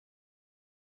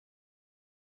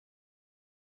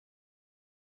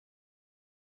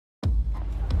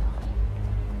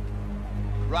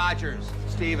Rogers,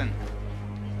 Steven.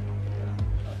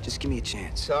 Just give me a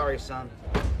chance. Sorry, son.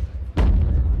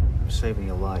 I'm saving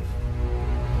your life.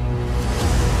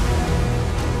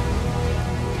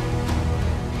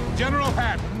 General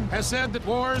Patton has said that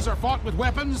wars are fought with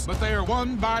weapons, but they are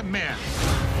won by men.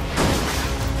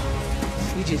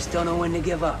 You just don't know when to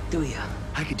give up, do you?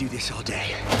 I could do this all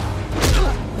day.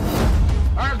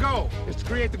 Our goal is to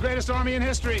create the greatest army in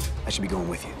history. I should be going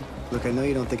with you. Look, I know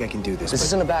you don't think I can do this, This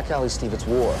isn't a back alley, Steve. It's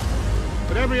war.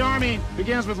 But every army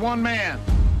begins with one man.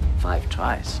 5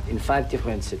 tries in 5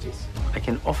 different cities. I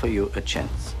can offer you a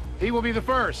chance. He will be the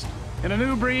first in a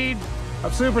new breed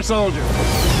of super soldier.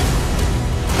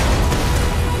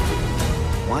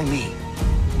 Why me?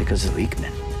 Because the weak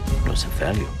man knows the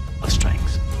value of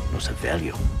strength, knows the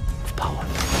value of power.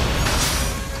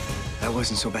 That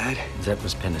wasn't so bad. That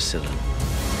was penicillin.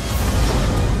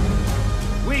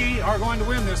 We are going to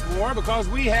win this war because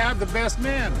we have the best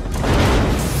men.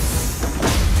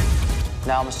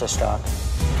 Now, Mr. Stark.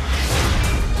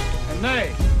 And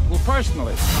they will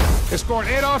personally escort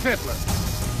Adolf Hitler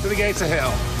to the gates of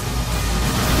hell.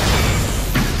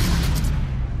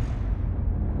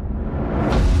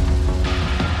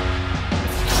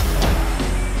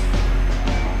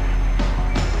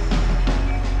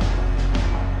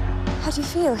 How do you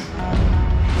feel?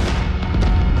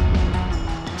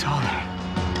 Taller.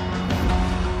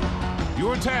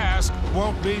 Your task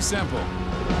won't be simple.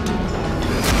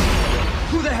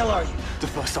 Who the hell are you? The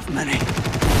first of many.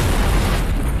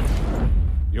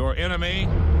 Your enemy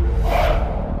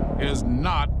is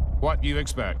not what you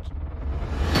expect.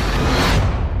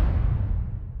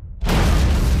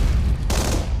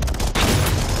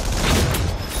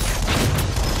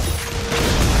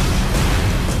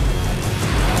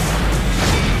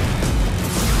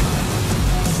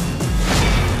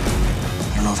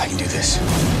 I don't know if I can do this.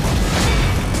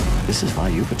 This is why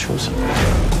you were chosen.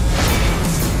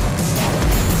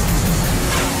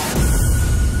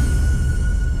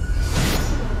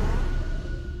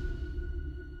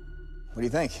 What do you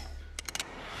think?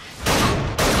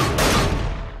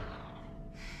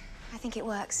 I think it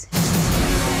works.